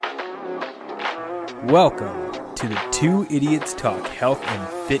Welcome to the Two Idiots Talk Health and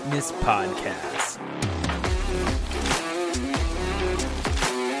Fitness Podcast.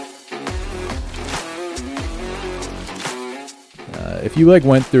 If you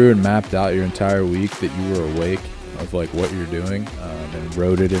went through and mapped out your entire week that you were awake of what you're doing and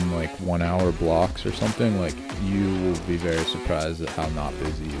wrote it in 1 hour blocks or something, you will be very surprised at how not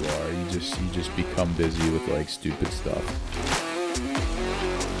busy you are. You just become busy with stupid stuff.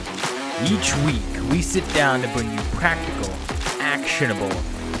 Each week, we sit down to bring you practical, actionable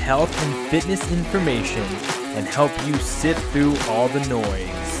health and fitness information and help you sift through all the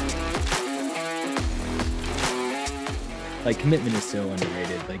noise. Commitment is so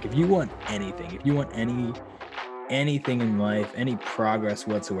underrated. If you want anything, if you want anything in life, any progress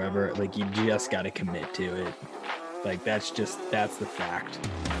whatsoever, you just got to commit to it. That's the fact.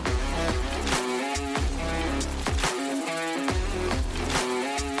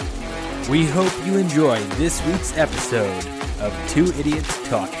 We hope you enjoy this week's episode of Two Idiots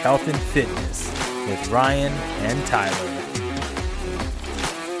Talk Health and Fitness with Ryan and Tyler.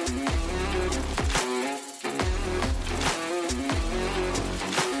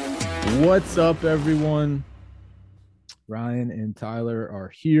 What's up, everyone? Ryan and Tyler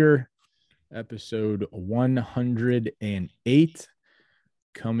are here. Episode 108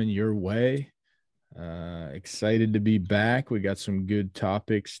 coming your way. Excited to be back. We got some good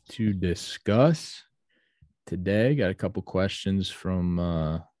topics to discuss today. Got a couple questions from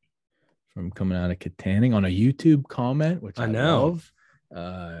coming out of Katanning on a YouTube comment, which I love.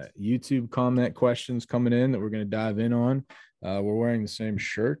 YouTube comment questions coming in that we're going to dive in on. We're wearing the same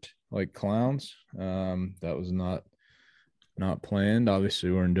shirt like clowns. That was not planned.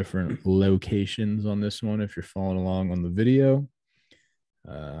 Obviously, we're in different locations on this one if you're following along on the video.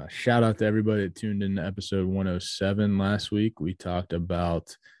 Shout out to everybody that tuned in to episode 107 last week. We talked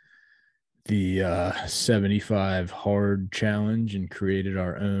about the 75 hard challenge and created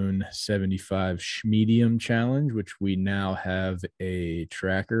our own 75 medium challenge, which we now have a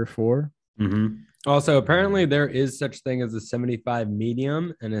tracker for. Mm-hmm. Also, apparently there is such thing as a 75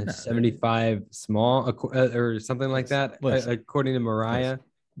 medium and a 75 small or something like that. According to Mariah.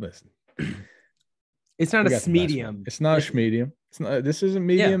 Listen. It's not a medium. It's not a medium. It's not. This isn't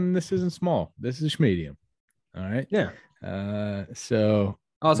medium. Yeah. This isn't small. This is medium. All right. Yeah. So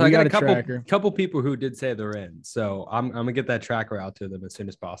also, I got a couple people who did say they're in. So I'm gonna get that tracker out to them as soon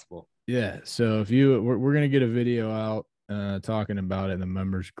as possible. Yeah. So we're gonna get a video out talking about it in the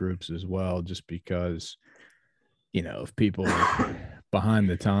members groups as well, just because if people are behind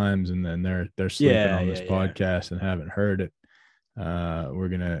the times and then they're sleeping on this podcast and haven't heard it. We're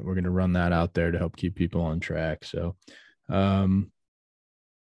gonna run that out there to help keep people on track. So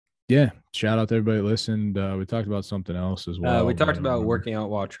shout out to everybody that listened. We talked about something else as well. We talked about working out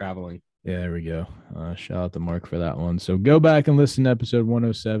while traveling. Yeah, there we go. Shout out to Mark for that one. So go back and listen to episode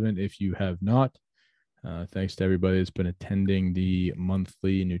 107 if you have not. Thanks to everybody that's been attending the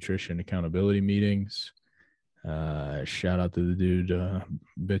monthly nutrition accountability meetings. Shout out to the dude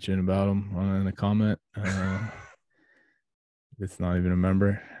bitching about him in the comment. It's not even a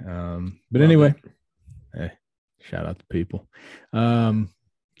member. But anyway, hey, shout out to people.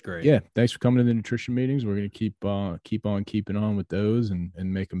 Great. Yeah, thanks for coming to the nutrition meetings. We're going to keep on keeping on with those and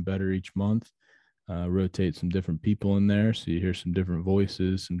make them better each month. Rotate some different people in there so you hear some different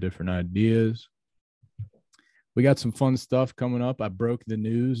voices, some different ideas. We got some fun stuff coming up. I broke the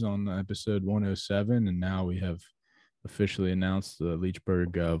news on episode 107, and now we have officially announced the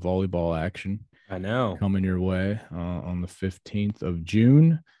Leechburg volleyball action. I know. Coming your way on the 15th of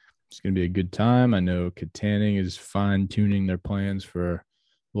June. It's going to be a good time. I know Katanning is fine-tuning their plans for a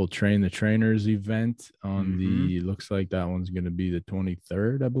little Train the Trainers event on looks like that one's going to be the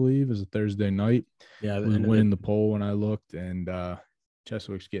 23rd, I believe, is a Thursday night. Yeah. I was winning the poll when I looked, and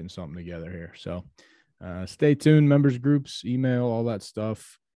Chesapeake's getting something together here. So stay tuned, members groups, email, all that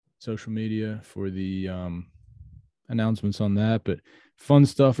stuff, social media for the announcements on that. But fun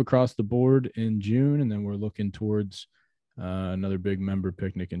stuff across the all in June, and then we're looking towards another big member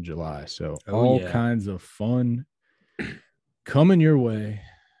picnic in July. So kinds of fun coming your way.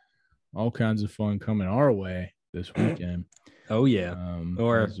 All kinds of fun coming our way this weekend. Oh yeah.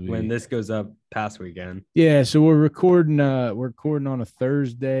 When this goes up past weekend. Yeah, so we're recording on a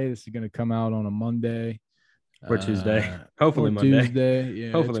Thursday. This is going to come out on a Monday. Or Tuesday. Hopefully Monday. Tuesday.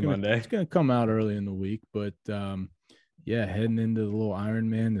 Yeah. Hopefully Monday. It's going to come out early in the week, but heading into the little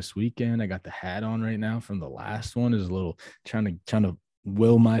Ironman this weekend. I got the hat on right now from the last one. Is a little trying to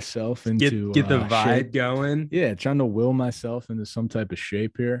will myself into get the vibe shape. going. Yeah, trying to will myself into some type of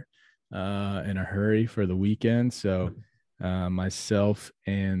shape here in a hurry for the weekend. So Myself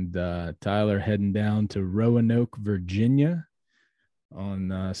and Tyler heading down to Roanoke, Virginia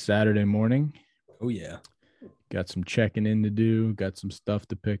on Saturday morning. Oh, yeah. Got some checking in to do. Got some stuff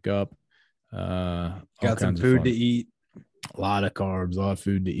to pick up. Got some food to eat. A lot of carbs, a lot of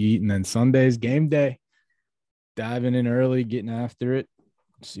food to eat. And then Sunday's game day. Diving in early, getting after it.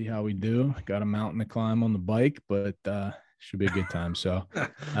 See how we do. Got a mountain to climb on the bike, but should be a good time. So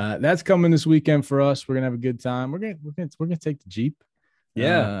that's coming this weekend for us. We're gonna have a good time. We're gonna take the Jeep.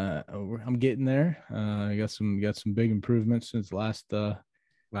 Yeah, I'm getting there. I got some big improvements since last week.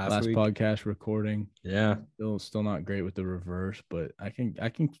 podcast recording. Yeah, still not great with the reverse, but I can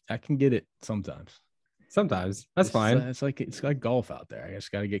get it sometimes. Sometimes that's fine. It's like golf out there. I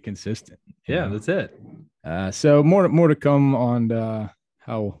just got to get consistent. Yeah, that's it. So more to come on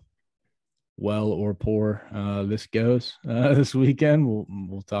how well or poor this goes this weekend.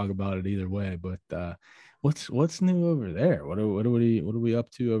 We'll talk about it either way. But what's new over there? What are we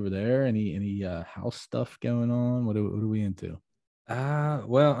up to over there? Any house stuff going on? What are we into?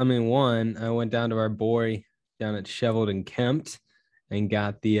 Well, I mean, I went down to our boy down at Sheveled and Kempt and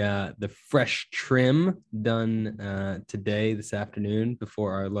got the fresh trim done this afternoon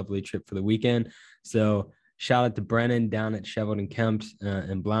before our lovely trip for the weekend. So shout out to Brennan down at Sheveled and Kempt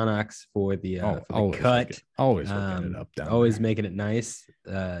and Blaunox for the cut. Always hooking it up down always there. Making it nice.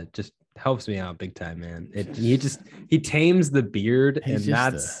 Just helps me out big time, man. He tames the beard, and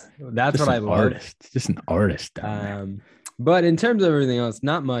that's what I love. Just an artist down there. But in terms of everything else,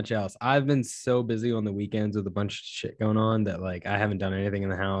 not much else. I've been so busy on the weekends with a bunch of shit going on that like I haven't done anything in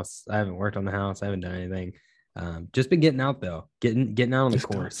the house. I haven't worked on the house. I haven't done anything. Just been getting out though, getting out on the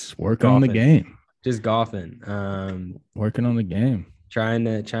course. Working on the game. Just golfing. Working on the game. Trying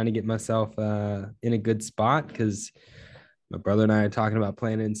to get myself in a good spot because my brother and I are talking about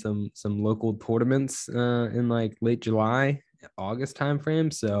planning some local tournaments in like late July, August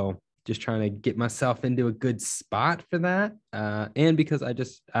timeframe. So just trying to get myself into a good spot for that. And because I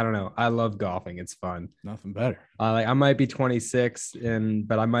don't know, I love golfing. It's fun. Nothing better. I might be 26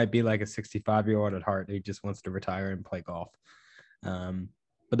 but I might be like a 65-year-old at heart who just wants to retire and play golf.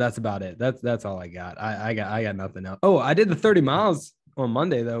 But that's about it. That's all I got. I got nothing else. Oh, I did the 30 miles on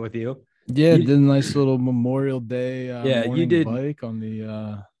Monday though with you. Yeah, did a nice little Memorial Day you did bike on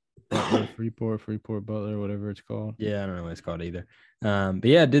the Freeport Butler, whatever it's called. Yeah, I don't know what it's called either. But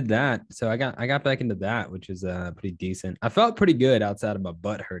yeah, I did that. So I got back into that, which is pretty decent. I felt pretty good outside of my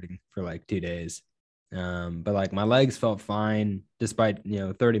butt hurting for like 2 days. But like my legs felt fine despite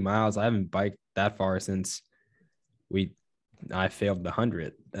 30 miles. I haven't biked that far since I failed the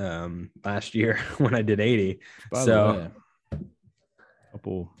 100 last year when I did 80. By the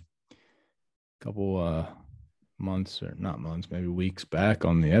way, couple months or not months, maybe weeks back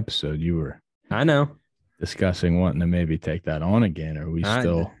on the episode, you were discussing wanting to maybe take that on again. Are we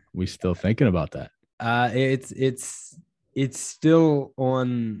still thinking about that? It's still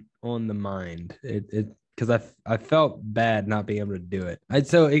on the mind. Because I felt bad not being able to do it.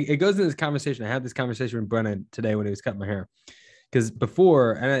 So it goes into this conversation. I had this conversation with Brennan today when he was cutting my hair. Because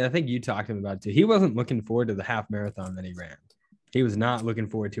before, and I think you talked to him about it too, he wasn't looking forward to the half marathon that he ran. He was not looking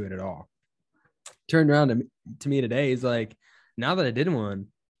forward to it at all. Turned around to me today. He's like, now that I did one,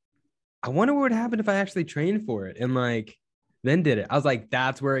 I wonder what would happen if I actually trained for it and like then did it. I was like,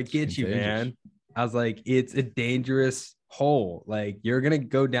 that's where it gets you, man. I was like, it's a dangerous hole. Like you're going to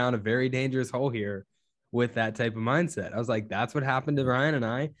go down a very dangerous hole here with that type of mindset. I was like, that's what happened to Ryan and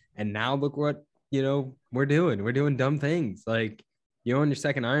I. And now look what, we're doing. We're doing dumb things. Like you're on your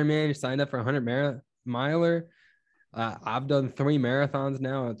second Ironman, you signed up for a 100 miler. I've done 3 marathons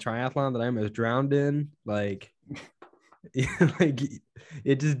now, a triathlon that I almost drowned in. Like,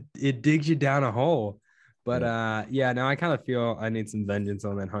 it digs you down a hole. But now I kind of feel I need some vengeance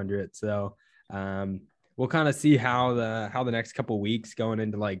on that 100. So we'll kind of see how the next couple of weeks going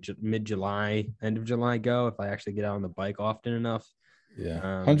into like mid-July, end of July go if I actually get out on the bike often enough.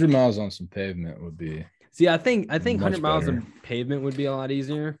 Yeah, 100 miles on some pavement would be. See, I think 100 miles on pavement would be a lot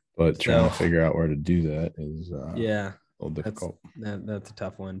easier. But trying to figure out where to do that is a little difficult. That's a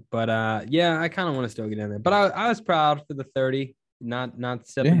tough one. But I kind of want to still get in there. But I was proud for the 30, not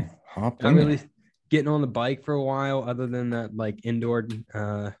stepping, not really getting on the bike for a while, other than that like indoor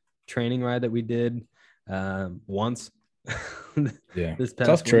training ride that we did once. Yeah, this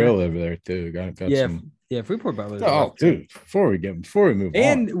tough trail over there too. Got some. Yeah, Freeport Butler. Oh, dude! Before we move on,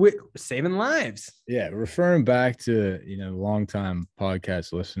 and we're saving lives. Yeah, referring back to longtime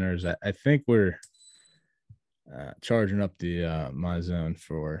podcast listeners, I think we're charging up the My Zone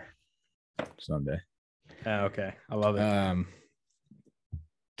for Sunday. Okay, I love it.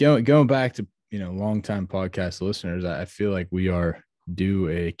 Going back to longtime podcast listeners, I feel like we are due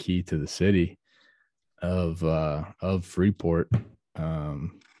a key to the city of Freeport.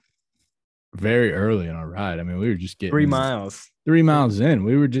 Very early in our ride. I mean, we were just getting 3 miles. 3 miles in.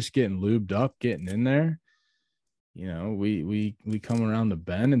 We were just getting lubed up, getting in there. We come around the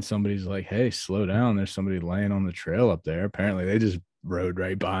bend and somebody's like, "Hey, slow down. There's somebody laying on the trail up there." Apparently, they just rode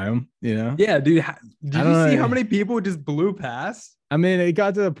right by them. Yeah, dude. Did you see how many people just blew past? I mean, it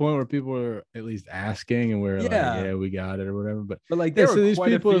got to the point where people were at least asking, and we were like, Yeah. "Yeah, we got it," or whatever. But like, yeah, there so were these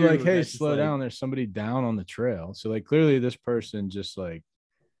quite a people are few like, "Hey, that's just slow like- down. There's somebody down on the trail." So like, clearly, this person just like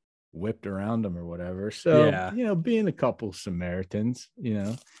whipped around them or whatever. So Yeah. being a couple Samaritans,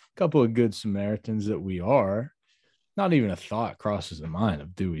 a couple of good Samaritans that we are, not even a thought crosses the mind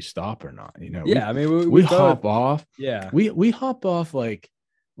of do we stop or not. Yeah, I mean, we both- hop off. Yeah. We hop off like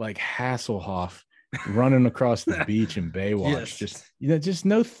Hasselhoff running across the beach in Baywatch. Just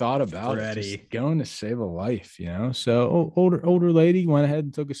no thought about it. Just going to save a life, So older lady went ahead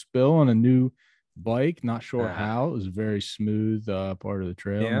and took a spill on a new bike. Not sure how. It was a very smooth part of the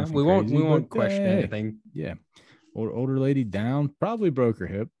trail. Yeah, we won't question anything. Yeah. Older lady down, probably broke her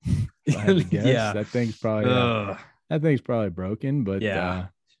hip. If I had to guess. Yeah. That thing's probably broken, but yeah.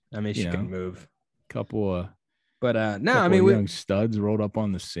 I mean, she can move. Couple of young studs rolled up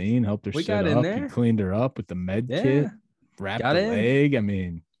on the scene, helped her we sit got up, in there. and cleaned her up with the med kit, wrapped the leg. I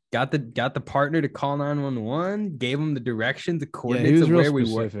mean, got the partner to call 911, gave him the directions, the coordinates he was of real where we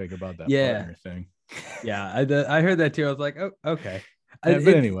were. Specific about that partner thing. Yeah, I heard that too. I was like, oh, okay. But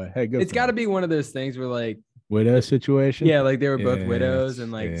anyway, hey, it's got to be one of those things where like widow situation. Yeah, like they were both widows,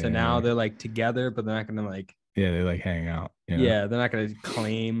 and like so now they're like together, but they're not gonna like. Yeah, they like hang out. Yeah, they're not gonna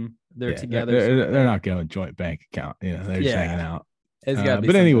claim they're together. They're not going joint bank account. They're just hanging out. It's got to be.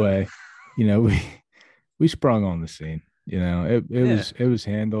 But anyway, we sprung on the scene. It was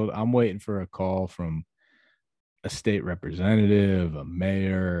handled. I'm waiting for a call from a state representative, a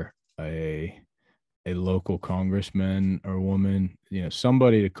mayor, a local congressman or woman,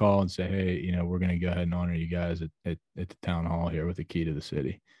 somebody to call and say, hey, we're going to go ahead and honor you guys at the town hall here with the key to the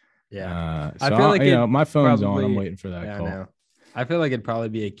city. Yeah. So I feel like my phone's on. I'm waiting for that call. I feel like it'd probably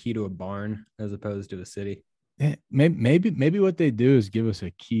be a key to a barn as opposed to a city. Yeah, maybe what they do is give us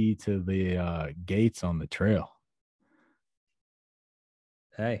a key to the gates on the trail.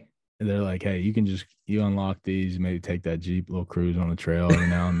 Hey. And they're like, hey, you unlock these, maybe take that Jeep, little cruise on the trail every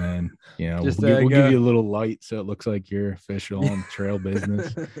now and then. We'll give you a little light so it looks like you're official on trail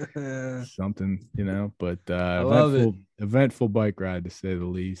business. Something, but eventful bike ride to say the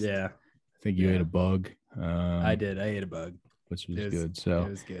least. Yeah. I think you ate a bug. I did. I ate a bug. Which was good. So it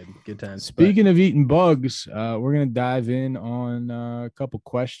was good. Good times. Speaking of eating bugs, we're gonna dive in on a couple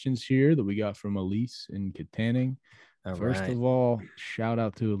questions here that we got from Elise in Katanning. First of all, shout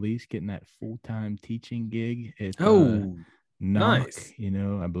out to Elise getting that full-time teaching gig at Knock. Nice.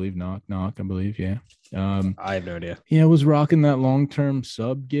 I believe Knock. I believe, yeah. I have no idea. Yeah, was rocking that long-term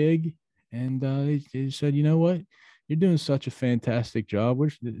sub gig, and they said, you know what, you're doing such a fantastic job.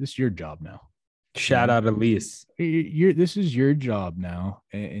 This is your job now. Shout out Elise. This is your job now,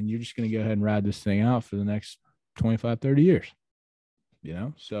 and you're just gonna go ahead and ride this thing out for the next 25, 30 years.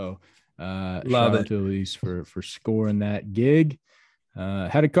 So. Shout out to Elise for scoring that gig.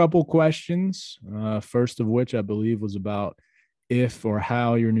 Had a couple questions. First of which I believe was about if or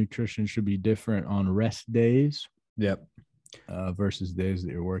how your nutrition should be different on rest days. Yep. Versus days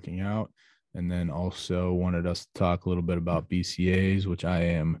that you're working out. And then also wanted us to talk a little bit about BCAAs, which I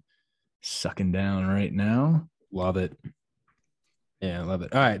am sucking down right now. Love it. Yeah, I love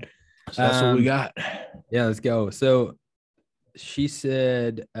it. All right. So that's what we got. Yeah, let's go. So she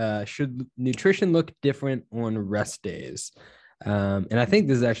said, should nutrition look different on rest days? And I think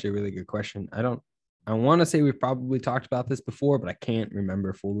this is actually a really good question. I want to say we've probably talked about this before, but I can't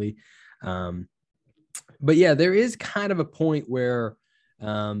remember fully. But yeah, there is kind of a point where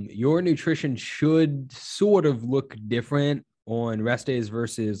your nutrition should sort of look different on rest days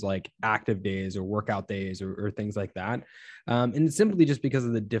versus like active days or workout days or things like that. And it's simply just because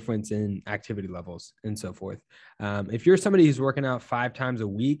of the difference in activity levels and so forth. If you're somebody who's working out 5 times a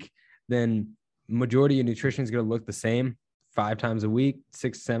week, then majority of nutrition is going to look the same 5 times a week,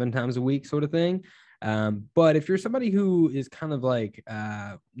 6, 7 times a week sort of thing. But if you're somebody who is kind of like,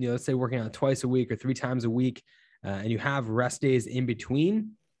 let's say working out twice a week or 3 times a week, and you have rest days in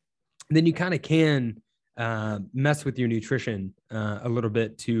between, then you kind of can mess with your nutrition a little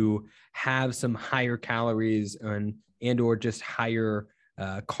bit to have some higher calories and or just higher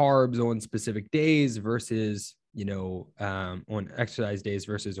carbs on specific days versus, on exercise days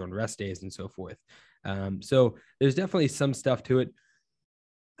versus on rest days and so forth. So there's definitely some stuff to it.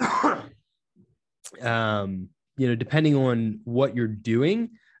 depending on what you're doing.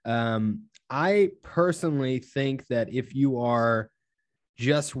 I personally think that if you are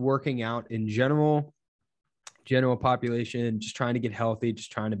just working out in general population, just trying to get healthy,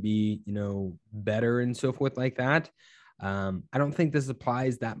 just trying to be, better and so forth like that, I don't think this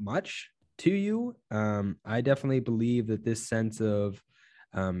applies that much to you. I definitely believe that this sense of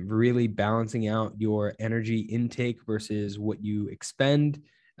really balancing out your energy intake versus what you expend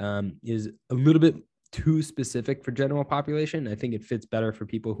is a little bit too specific for general population. I think it fits better for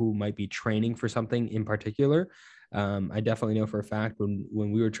people who might be training for something in particular. I definitely know for a fact when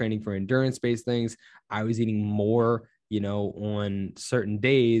we were training for endurance-based things, I was eating more, on certain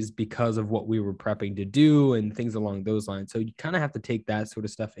days because of what we were prepping to do and things along those lines. So you kind of have to take that sort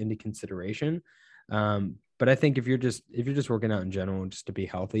of stuff into consideration. But I think if you're just working out in general just to be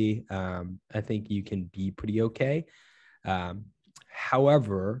healthy, I think you can be pretty okay.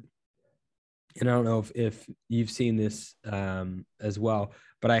 However, and I don't know if you've seen this as well,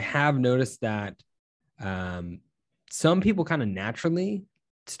 but I have noticed that some people kind of naturally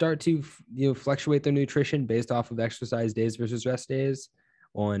start to fluctuate their nutrition based off of exercise days versus rest days.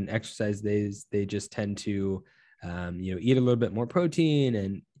 On exercise days, they just tend to eat a little bit more protein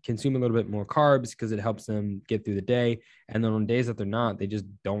and consume a little bit more carbs because it helps them get through the day. And then on days that they're not, they just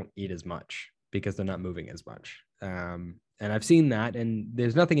don't eat as much because they're not moving as much. And I've seen that, and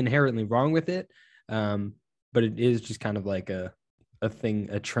there's nothing inherently wrong with it. But it is just kind of like a thing,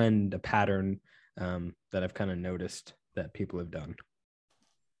 a trend, a pattern that I've kind of noticed that people have done.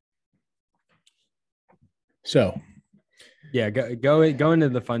 So, yeah, go into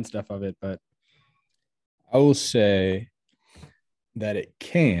the fun stuff of it, but I will say that it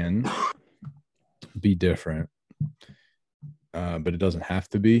can be different, but it doesn't have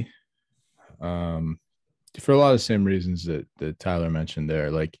to be. For a lot of the same reasons that Tyler mentioned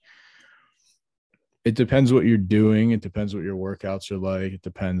there. Like, it depends what you're doing. It depends what your workouts are like. It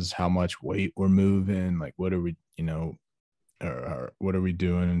depends how much weight we're moving. Like, what are we, or what are we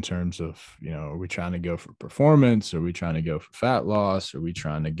doing in terms of, are we trying to go for performance? Are we trying to go for fat loss? Are we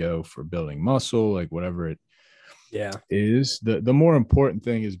trying to go for building muscle? Like, whatever it is, the more important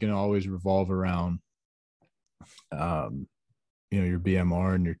thing is going to always revolve around, your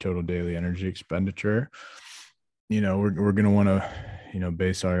BMR and your total daily energy expenditure. We're going to want to,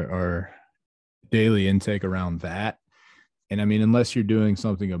 base our daily intake around that. And I mean, unless you're doing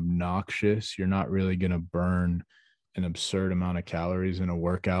something obnoxious, you're not really going to burn an absurd amount of calories in a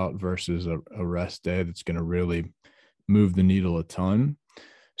workout versus a rest day that's going to really move the needle a ton.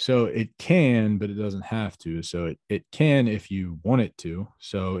 So it can, but it doesn't have to. So it can if you want it to.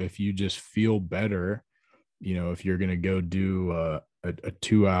 So if you just feel better, if you're going to go do a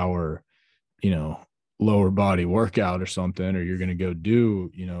 2-hour, lower body workout or something, or you're going to go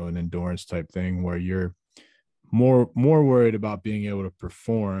do, an endurance type thing where you're more worried about being able to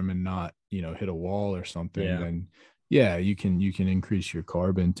perform and not, hit a wall or something, then you can increase your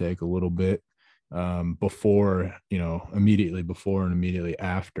carb intake a little bit before, immediately before and immediately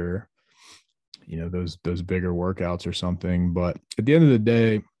after, those bigger workouts or something. But at the end of the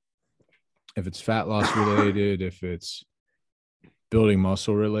day, if it's fat loss related, if it's building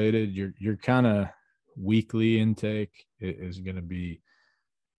muscle related, you're kind of weekly intake is going to be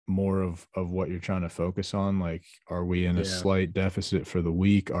more of what you're trying to focus on. Like, are we in a slight deficit for the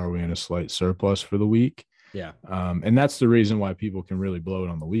week? Are we in a slight surplus for the week? And that's the reason why people can really blow it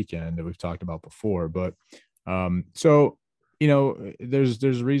on the weekend that we've talked about before. But so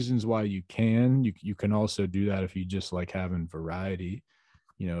there's reasons why you can also do that if you just like having variety.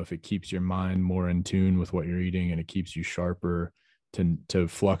 If it keeps your mind more in tune with what you're eating and it keeps you sharper to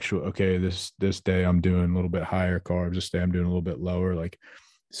fluctuate. Okay, this day I'm doing a little bit higher carbs, this day I'm doing a little bit lower. Like,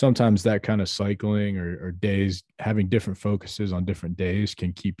 sometimes that kind of cycling or days, having different focuses on different days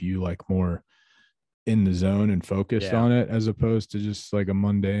can keep you like more in the zone and focused on it, as opposed to just like a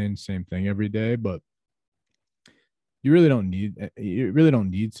mundane same thing every day. But you really don't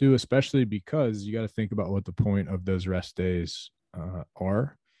need to, especially because you got to think about what the point of those rest days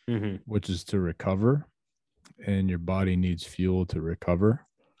are, which is to recover, and your body needs fuel to recover.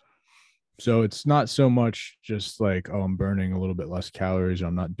 So it's not so much just like, oh, I'm burning a little bit less calories, or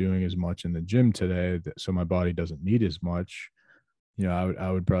I'm not doing as much in the gym today, so my body doesn't need as much. I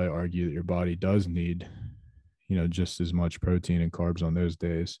would probably argue that your body does need, just as much protein and carbs on those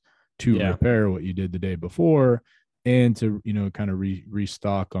days to repair what you did the day before, and to, kind of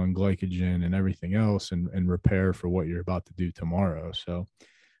restock on glycogen and everything else, and repair for what you're about to do tomorrow. So,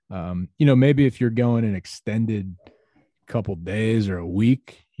 maybe if you're going an extended couple days or a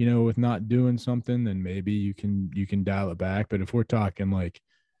week, with not doing something, then maybe you can dial it back. But if we're talking like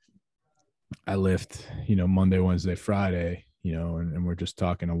I lift, Monday, Wednesday, Friday, and we're just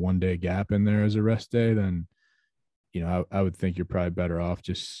talking a 1 day gap in there as a rest day, then, I would think you're probably better off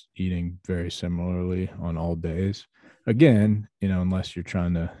just eating very similarly on all days. Again, unless you're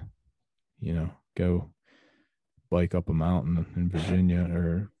trying to, go bike up a mountain in Virginia,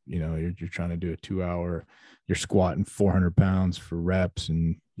 or, you're trying to do a 2 hour, you're squatting 400 pounds for reps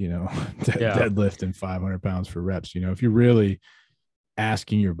and, Yeah. deadlifting 500 pounds for reps. If you're really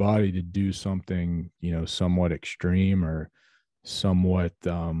asking your body to do something, somewhat extreme or somewhat,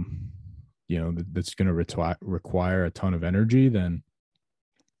 that's going to require a ton of energy, then,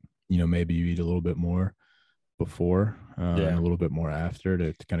 maybe you eat a little bit more before and Yeah. a little bit more after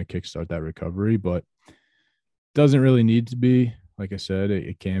to kind of kickstart that recovery. But doesn't really need to be. Like I said,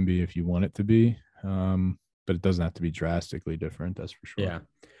 it can be if you want it to be, but it doesn't have to be drastically different. That's for sure. Yeah.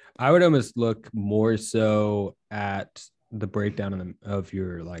 I would almost look more so at the breakdown of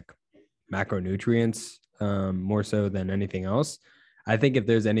your like macronutrients, more so than anything else. I think if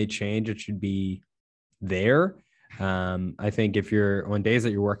there's any change, it should be there. I think if you're on days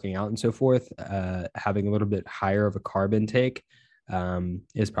that you're working out and so forth, having a little bit higher of a carb intake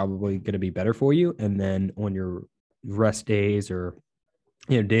is probably going to be better for you. And then on your rest days, or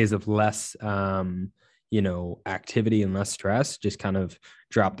days of less activity and less stress, just kind of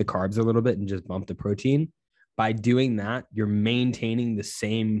drop the carbs a little bit and just bump the protein. By doing that, you're maintaining the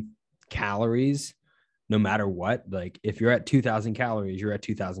same calories no matter what. Like if you're at 2000 calories, you're at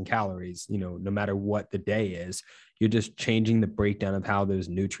 2000 calories, no matter what the day is. You're just changing the breakdown of how those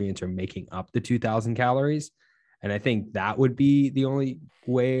nutrients are making up the 2000 calories. And I think that would be the only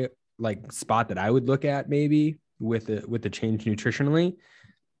way, like spot that I would look at maybe with the change nutritionally.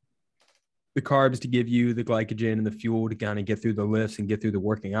 The carbs to give you the glycogen and the fuel to kind of get through the lifts and get through the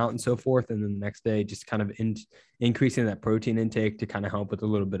working out and so forth. And then the next day, just kind of increasing that protein intake to kind of help with a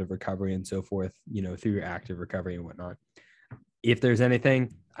little bit of recovery and so forth, through your active recovery and whatnot. If there's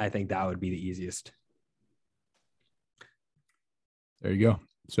anything, I think that would be the easiest. There you go.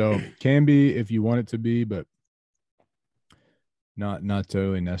 So can be if you want it to be, but not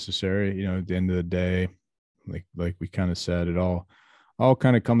totally necessary. At the end of the day, like we kind of said, it all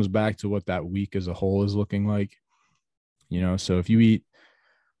kind of comes back to what that week as a whole is looking like. So if you eat,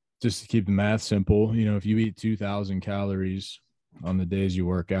 just to keep the math simple, if you eat 2000 calories on the days you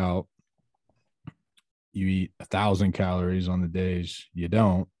work out, you eat 1000 calories on the days you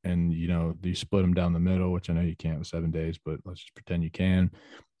don't, and you split them down the middle, which I know you can't with 7 days, but let's just pretend you can.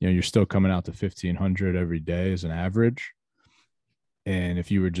 You're still coming out to 1500 every day as an average. And if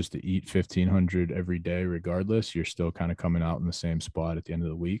you were just to eat 1500 every day, regardless, you're still kind of coming out in the same spot at the end of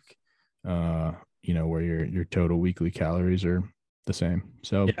the week, where your total weekly calories are the same.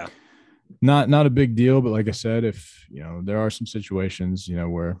 So yeah, not a big deal. But like I said, if, there are some situations,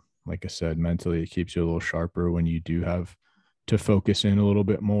 where, like I said, mentally it keeps you a little sharper when you do have to focus in a little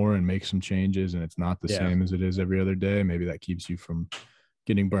bit more and make some changes, and it's not the same as it is every other day. Maybe that keeps you from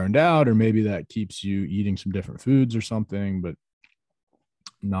getting burned out, or maybe that keeps you eating some different foods or something, but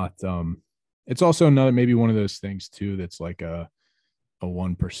not it's also another, maybe one of those things too that's like a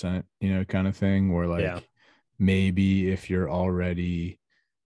 1% kind of thing, where like maybe if you're already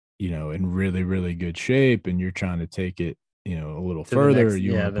in really really good shape and you're trying to take it a little to the further, next,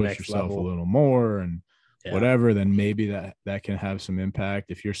 you want the to push next yourself level. a little more and whatever, then maybe that can have some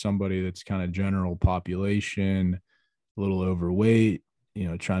impact. If you're somebody that's kind of general population, a little overweight,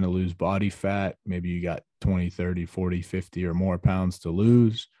 trying to lose body fat, maybe you got 20, 30, 40, 50 or more pounds to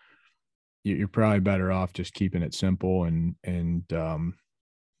lose, you're probably better off just keeping it simple and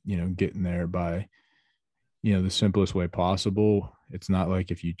getting there by, the simplest way possible. It's not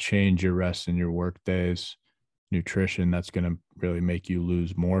like if you change your rest and your work days, nutrition, that's going to really make you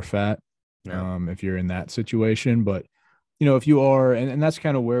lose more fat. If you're in that situation. But if you are, and that's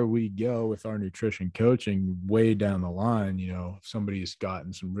kind of where we go with our nutrition coaching way down the line. If somebody's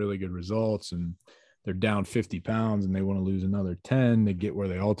gotten some really good results and they're down 50 pounds and they want to lose another 10 to get where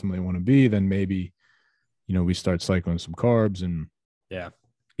they ultimately want to be, then maybe, we start cycling some carbs. And,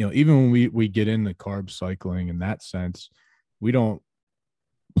 even when we get in the carb cycling in that sense, we don't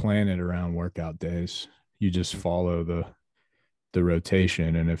plan it around workout days. You just follow the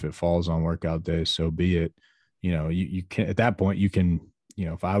rotation. And if it falls on workout days, so be it. You can, at that point, you can,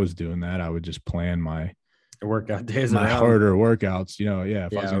 if I was doing that, I would just plan my workout days, my harder workouts, if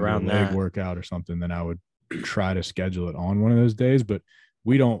I was going to around do a leg that workout or something, then I would try to schedule it on one of those days. But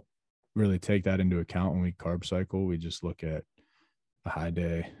we don't really take that into account when we carb cycle. We just look at a high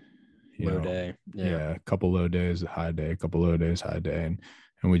day, low day. A couple low days, a high day, a couple low days, high day.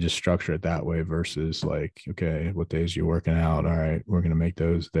 and we just structure it that way versus like, okay, what days you're working out? All right, we're going to make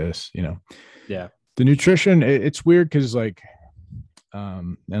those this, Yeah. the nutrition. It's weird because like,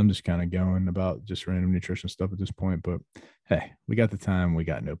 I'm just kind of going about just random nutrition stuff at this point, but hey, we got the time, we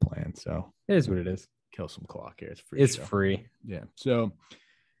got no plan. So It is what it is. kill some clock here. It's free. It's show. free. Yeah. So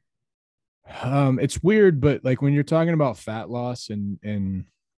it's weird, but like when you're talking about fat loss and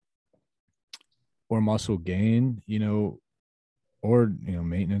or muscle gain, or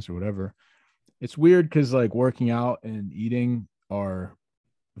maintenance or whatever, it's weird because like working out and eating are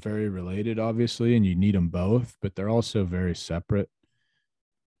very related, obviously, and you need them both, but they're also very separate,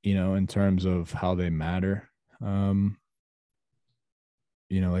 in terms of how they matter.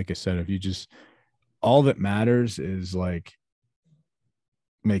 Like I said, if you just, all that matters is like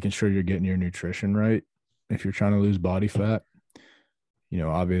making sure you're getting your nutrition right. If you're trying to lose body fat,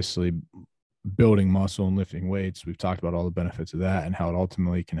 obviously building muscle and lifting weights, we've talked about all the benefits of that and how it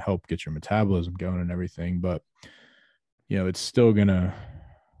ultimately can help get your metabolism going and everything. But, it's still the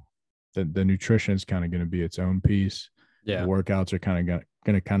nutrition is kind of going to be its own piece. Yeah. The workouts are kind of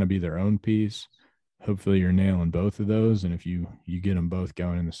going to kind of be their own piece. Hopefully you're nailing both of those. And if you get them both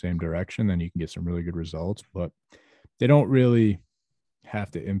going in the same direction, then you can get some really good results, but they don't really have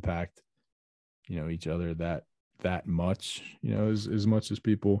to impact, each other that much, as much as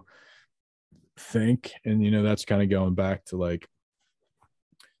people think. And, that's kind of going back to like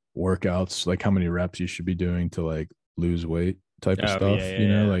workouts, like how many reps you should be doing to like lose weight type of stuff,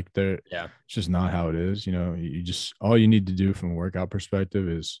 like it's just not how it is. You just, all you need to do from a workout perspective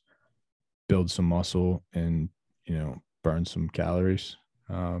is build some muscle and, burn some calories.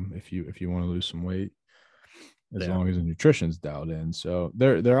 If you want to lose some weight, as long as the nutrition's dialed in. So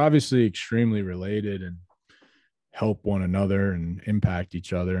they're obviously extremely related and help one another and impact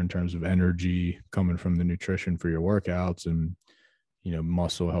each other in terms of energy coming from the nutrition for your workouts and,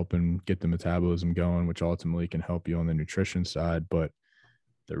 muscle helping get the metabolism going, which ultimately can help you on the nutrition side. But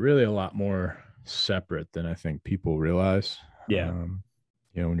they're really a lot more separate than I think people realize. Yeah.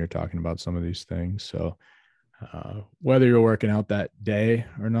 When you're talking about some of these things. So whether you're working out that day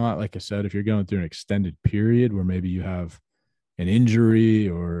or not, like I said, if you're going through an extended period where maybe you have an injury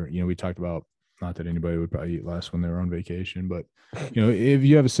or, we talked about, not that anybody would probably eat less when they were on vacation, but, if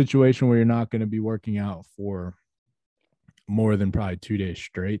you have a situation where you're not going to be working out for more than probably 2 days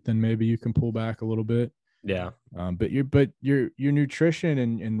straight, then maybe you can pull back a little bit. Yeah. But your nutrition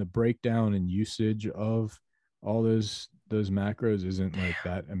and the breakdown and usage of all those macros isn't like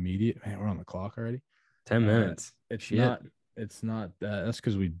that immediate. Man, we're on the clock already. 10 minutes. It's not that. That's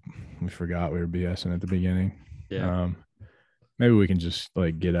because we forgot we were BSing at the beginning. Yeah. Maybe we can just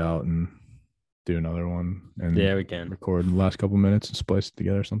like get out and do another one and we can record the last couple minutes and splice it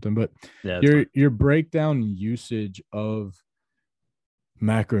together or something. But fine. Your breakdown usage of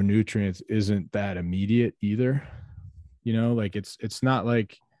macronutrients isn't that immediate either. Like it's not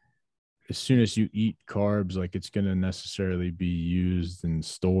like as soon as you eat carbs, like it's going to necessarily be used and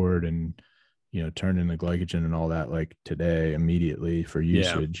stored and, turned into glycogen and all that, like today immediately for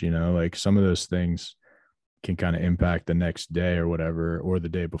usage, like some of those things can kind of impact the next day or whatever, or the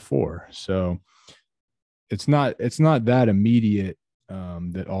day before. So it's not that immediate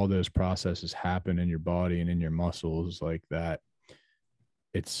that all those processes happen in your body and in your muscles like that.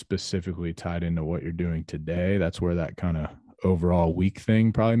 It's specifically tied into what you're doing today. That's where that kind of overall week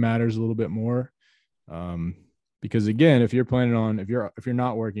thing probably matters a little bit more. Because again, if you're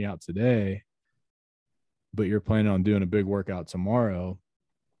not working out today, but you're planning on doing a big workout tomorrow,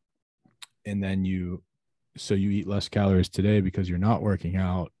 and then you eat less calories today because you're not working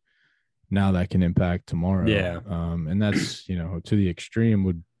out, now that can impact tomorrow. Yeah. And that's, to the extreme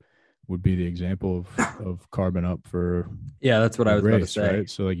would be the example of carbon up for that's what I was race, about to say. right?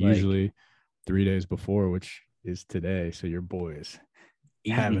 So like usually 3 days before, which is today. So your boy is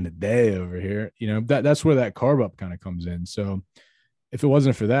having a day over here, that's where that carb up kind of comes in. So if it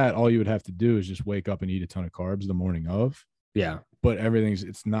wasn't for that, all you would have to do is just wake up and eat a ton of carbs the morning of. Yeah. But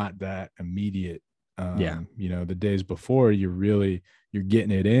it's not that immediate. The days before you're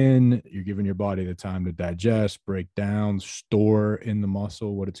getting it in, you're giving your body the time to digest, break down, store in the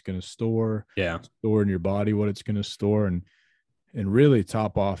muscle what it's going to store, store in your body what it's going to store, and really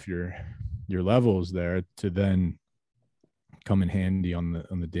top off your levels there to then come in handy on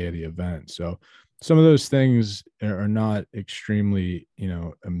the day of the event. So some of those things are not extremely,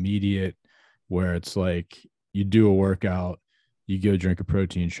 immediate, where it's like you do a workout, you go drink a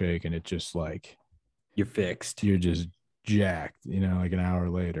protein shake, and it just like you're fixed. You're just jacked, like an hour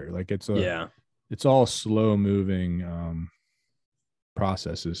later. Like it's all slow moving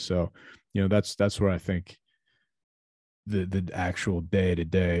processes. So, that's where I think the actual day to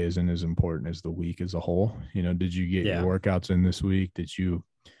day isn't as important as the week as a whole. You know, did you get Yeah. your workouts in this week? Did you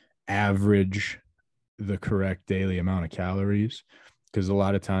average the correct daily amount of calories? Because a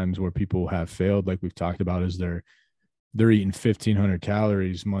lot of times where people have failed, like we've talked about, is they're eating 1,500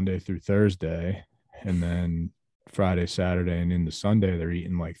 calories Monday through Thursday, and then Friday, Saturday, and into Sunday they're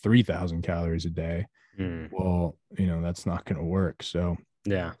eating like 3,000 calories a day. Well, you know, that's not going to work. So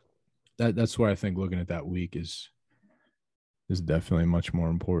Yeah. that's why I think looking at that week is definitely much more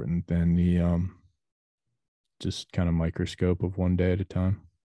important than the just kind of microscope of one day at a time.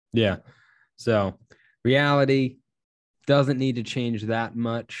 Yeah. So reality doesn't need to change that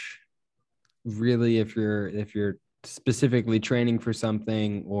much. Really, if you're specifically training for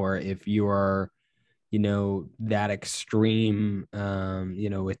something, or if you are, you know, that extreme, you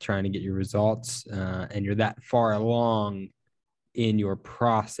know, with trying to get your results, and you're that far along in your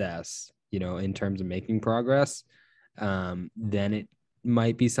process, you know, in terms of making progress, then it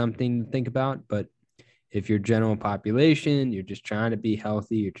might be something to think about. But if you're general population, you're just trying to be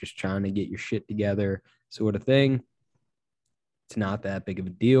healthy, you're just trying to get your shit together, sort of thing, it's not that big of a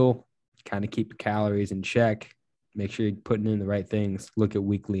deal. Kind of keep your calories in check. Make sure you're putting in the right things. Look at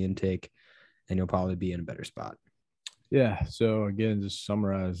weekly intake, and you'll probably be in a better spot. Yeah. So again, just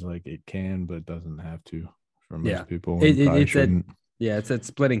summarize, like, it can, but it doesn't have to for most Yeah. people. It's that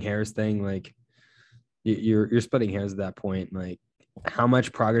splitting hairs thing. Like you're splitting hairs at that point. Like how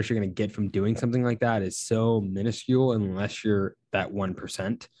much progress you're going to get from doing something like that is so minuscule unless you're that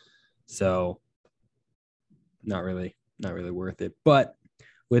 1%. So not really worth it. But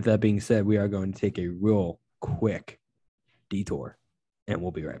with that being said, we are going to take a real quick detour, and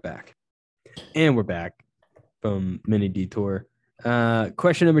we'll be right back. And we're back from mini detour.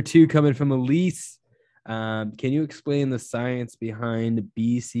 Question number 2 coming from Elise. Can you explain the science behind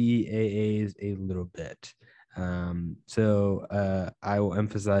BCAAs a little bit? So I will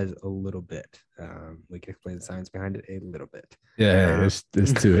emphasize a little bit. We can explain the science behind it a little bit. Yeah,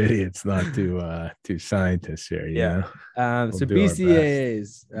 there's two idiots, not two scientists here. Yeah. We'll So do our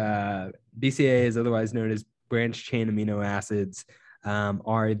best. BCAAs, otherwise known as branched chain amino acids,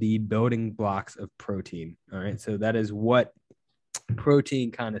 are the building blocks of protein. All right. So that is what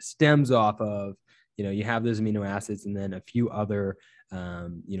protein kind of stems off of. You know, you have those amino acids, and then a few other,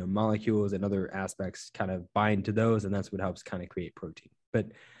 you know, molecules and other aspects kind of bind to those, and that's what helps kind of create protein. But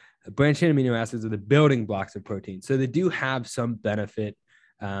branched chain amino acids are the building blocks of protein. So they do have some benefit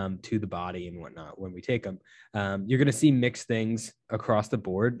to the body and whatnot when we take them. You're going to see mixed things across the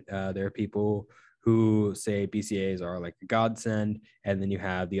board. There are people who say BCAAs are like a godsend, and then you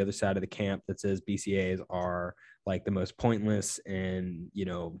have the other side of the camp that says BCAAs are like the most pointless and, you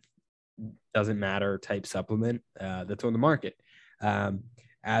know, doesn't matter type supplement that's on the market.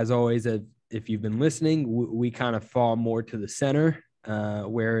 As always, if you've been listening, we kind of fall more to the center,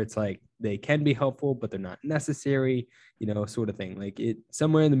 where it's like they can be helpful, but they're not necessary, you know, sort of thing. Like it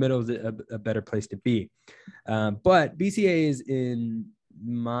somewhere in the middle is a better place to be. But BCAAs, in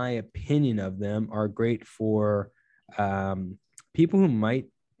my opinion of them, are great for people who might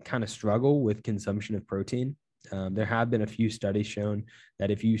kind of struggle with consumption of protein. There have been a few studies shown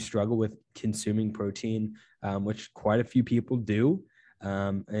that if you struggle with consuming protein, which quite a few people do,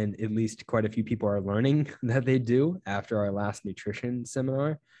 and at least quite a few people are learning that they do after our last nutrition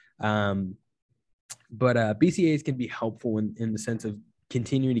seminar. But BCAAs can be helpful in the sense of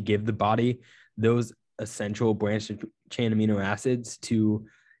continuing to give the body those essential branched chain amino acids to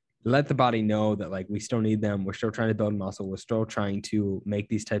let the body know that, like, we still need them. We're still trying to build muscle. We're still trying to make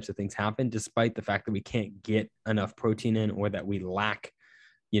these types of things happen, despite the fact that we can't get enough protein in, or that we lack,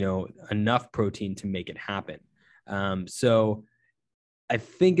 you know, enough protein to make it happen. So I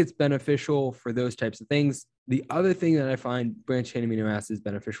think it's beneficial for those types of things. The other thing that I find branched chain amino acids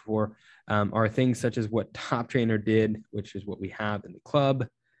beneficial for are things such as what Top Trainer did, which is what we have in the club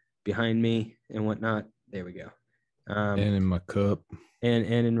behind me and whatnot. There we go. And in my cup. And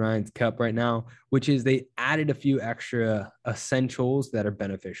in Ryan's cup right now, which is they added a few extra essentials that are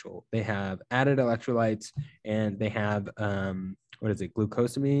beneficial. They have added electrolytes, and they have what is it,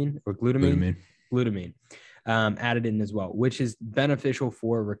 glucosamine or glutamine? Glutamine added in as well, which is beneficial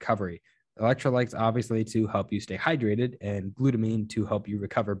for recovery. Electrolytes obviously to help you stay hydrated, and glutamine to help you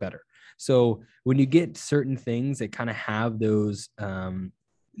recover better. So when you get certain things that kind of have those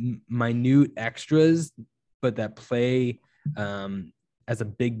minute extras, but that play as a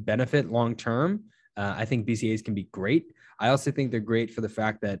big benefit long term, I think BCAAs can be great. I also think they're great for the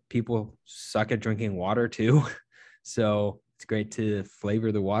fact that people suck at drinking water too. So it's great to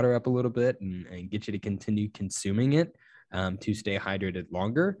flavor the water up a little bit and get you to continue consuming it. to stay hydrated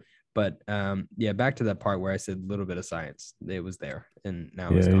longer. But yeah, back to that part where I said a little bit of science. It was there and now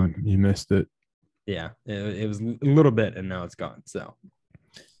it's gone. You missed it. Yeah, it was a little bit and now it's gone. So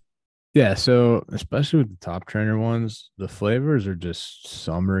yeah, so especially with the Top Trainer ones, the flavors are just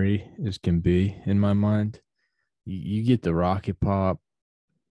summery as can be in my mind. You get the Rocket Pop,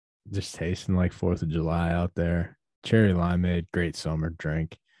 just tasting like 4th of July out there. Cherry limeade, great summer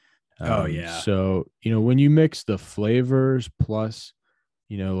drink. Oh, yeah. So, when you mix the flavors plus,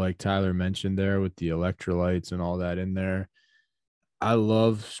 like Tyler mentioned there with the electrolytes and all that in there, I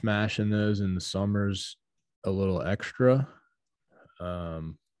love smashing those in the summers a little extra.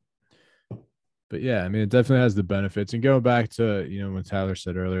 But yeah, I mean, it definitely has the benefits. And going back to, when Tyler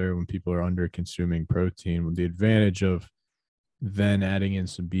said earlier, when people are under consuming protein, well, the advantage of then adding in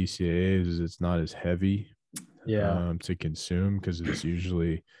some BCAAs is it's not as heavy to consume because it's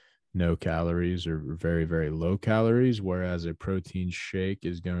usually no calories or very, very low calories, whereas a protein shake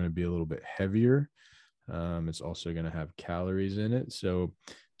is going to be a little bit heavier. It's also going to have calories in it. So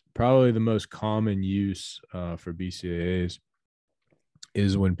probably the most common use for BCAAs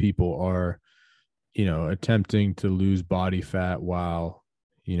is when people are, attempting to lose body fat while,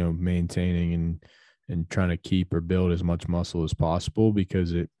 maintaining and trying to keep or build as much muscle as possible,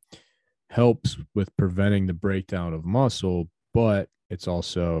 because it helps with preventing the breakdown of muscle, but it's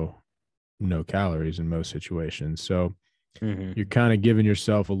also no calories in most situations. So you're kind of giving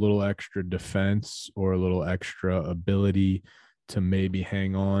yourself a little extra defense or a little extra ability to maybe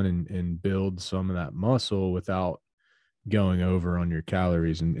hang on and build some of that muscle without going over on your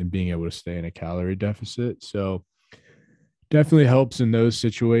calories and being able to stay in a calorie deficit. So definitely helps in those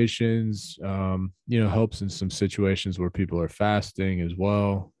situations. Helps in some situations where people are fasting as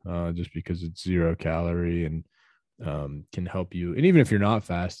well, just because it's 0 calorie and can help you. And even if you're not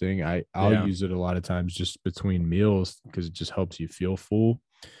fasting, I'll use it a lot of times just between meals because it just helps you feel full.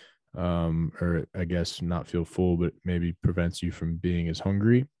 Or I guess not feel full, but maybe prevents you from being as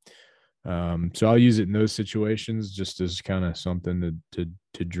hungry. So I'll use it in those situations just as kind of something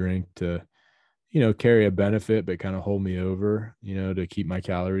to drink to, carry a benefit, but kind of hold me over, to keep my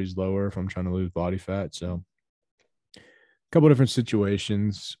calories lower if I'm trying to lose body fat. So a couple different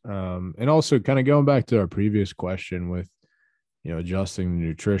situations. And also kind of going back to our previous question with, adjusting the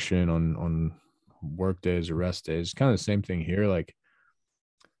nutrition on work days or rest days, kind of the same thing here. Like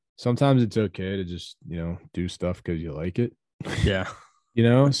sometimes it's okay to just, do stuff because you like it. Yeah.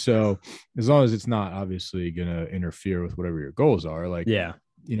 So as long as it's not obviously going to interfere with whatever your goals are, like,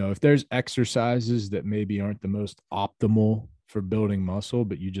 if there's exercises that maybe aren't the most optimal for building muscle,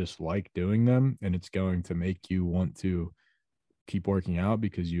 but you just like doing them and it's going to make you want to keep working out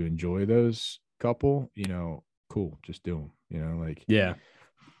because you enjoy those couple, cool, just do them,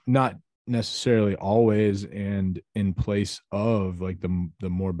 not necessarily always and in place of like the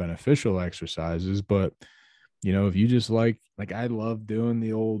more beneficial exercises, but if you just like I love doing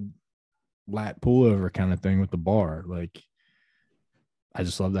the old lat pullover kind of thing with the bar. Like I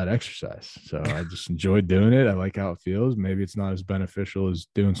just love that exercise. So I just enjoy doing it. I like how it feels. Maybe it's not as beneficial as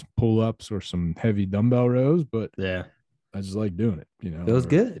doing some pull-ups or some heavy dumbbell rows, but I just like doing it, Feels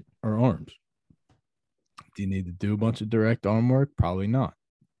good. Or arms. Do you need to do a bunch of direct arm work? Probably not.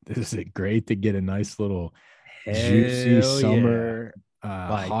 Is it great to get a nice little juicy summer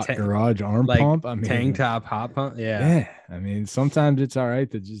hot garage arm pump? I mean, tank top hot pump. Yeah. I mean, sometimes it's all right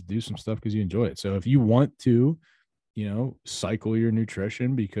to just do some stuff because you enjoy it. So if you want to, cycle your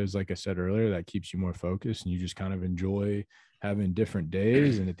nutrition because like I said earlier, that keeps you more focused and you just kind of enjoy having different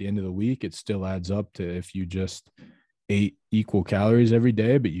days. And at the end of the week, it still adds up to if you just ate equal calories every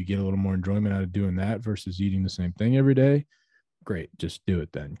day, but you get a little more enjoyment out of doing that versus eating the same thing every day. Great. Just do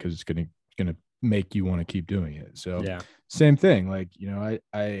it then because it's going to make you want to keep doing it. So same thing. Like,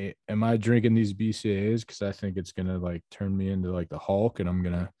 I am I drinking these BCAAs because I think it's going to like turn me into like the Hulk and I'm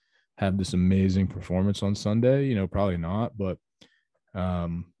going to have this amazing performance on Sunday, probably not, but I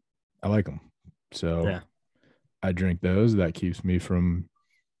like them. So I drink those. That keeps me from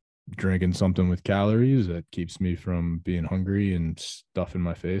drinking something with calories. That keeps me from being hungry and stuffing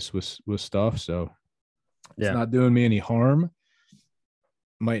my face with stuff. So it's not doing me any harm.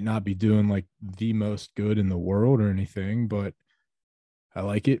 Might not be doing like the most good in the world or anything, but I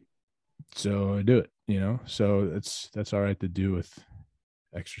like it. So I do it, so that's all right to do with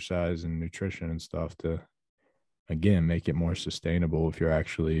exercise and nutrition and stuff to, again, make it more sustainable if you're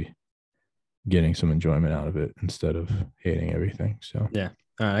actually getting some enjoyment out of it instead of hating everything. So, all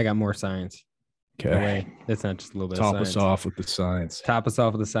right, I got more science. Okay. It's not just a little bit Top of science. us off with the science. Top us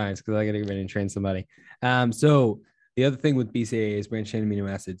off with the science because I got to get ready and train somebody. So the other thing with BCAAs, branched chain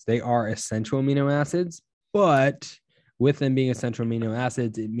amino acids, they are essential amino acids, but with them being essential amino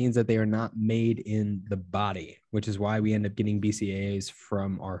acids, it means that they are not made in the body, which is why we end up getting BCAAs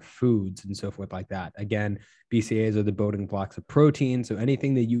from our foods and so forth like that. Again, BCAAs are the building blocks of protein. So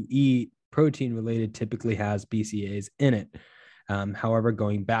anything that you eat protein related typically has BCAAs in it. However,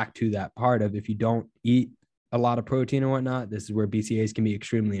 going back to that part of if you don't eat a lot of protein and whatnot, this is where BCAAs can be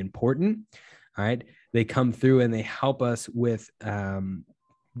extremely important. All right. They come through and they help us with,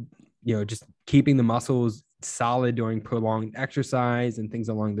 just keeping the muscles solid during prolonged exercise and things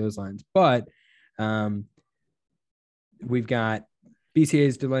along those lines. But we've got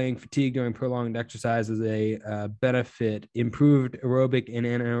BCAAs delaying fatigue during prolonged exercise as a benefit, improved aerobic and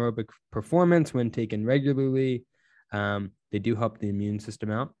anaerobic performance when taken regularly. They do help the immune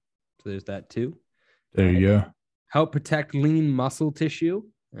system out. So there's that too. There you go. Help protect lean muscle tissue.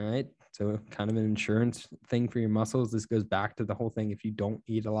 All right. So kind of an insurance thing for your muscles. This goes back to the whole thing. If you don't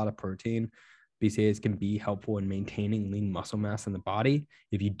eat a lot of protein, BCAAs can be helpful in maintaining lean muscle mass in the body.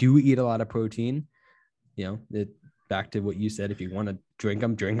 If you do eat a lot of protein, back to what you said, if you want to drink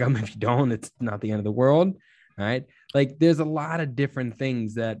them, drink them. If you don't, it's not the end of the world. All right. Like there's a lot of different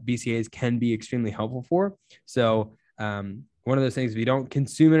things that BCAAs can be extremely helpful for. So, one of those things, if you don't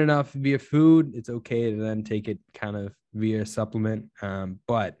consume it enough via food, it's okay to then take it kind of via supplement.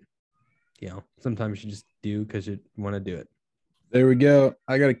 But sometimes you just do because you want to do it. There we go.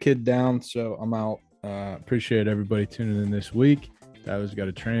 I got a kid down, so I'm out. Appreciate everybody tuning in this week. I was got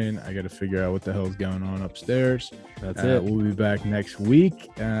to train. I got to figure out what the hell is going on upstairs. That's it. We'll be back next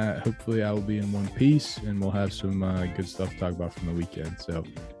week. Hopefully I will be in one piece and we'll have some good stuff to talk about from the weekend. So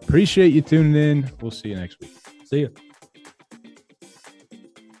appreciate you tuning in. We'll see you next week. See you.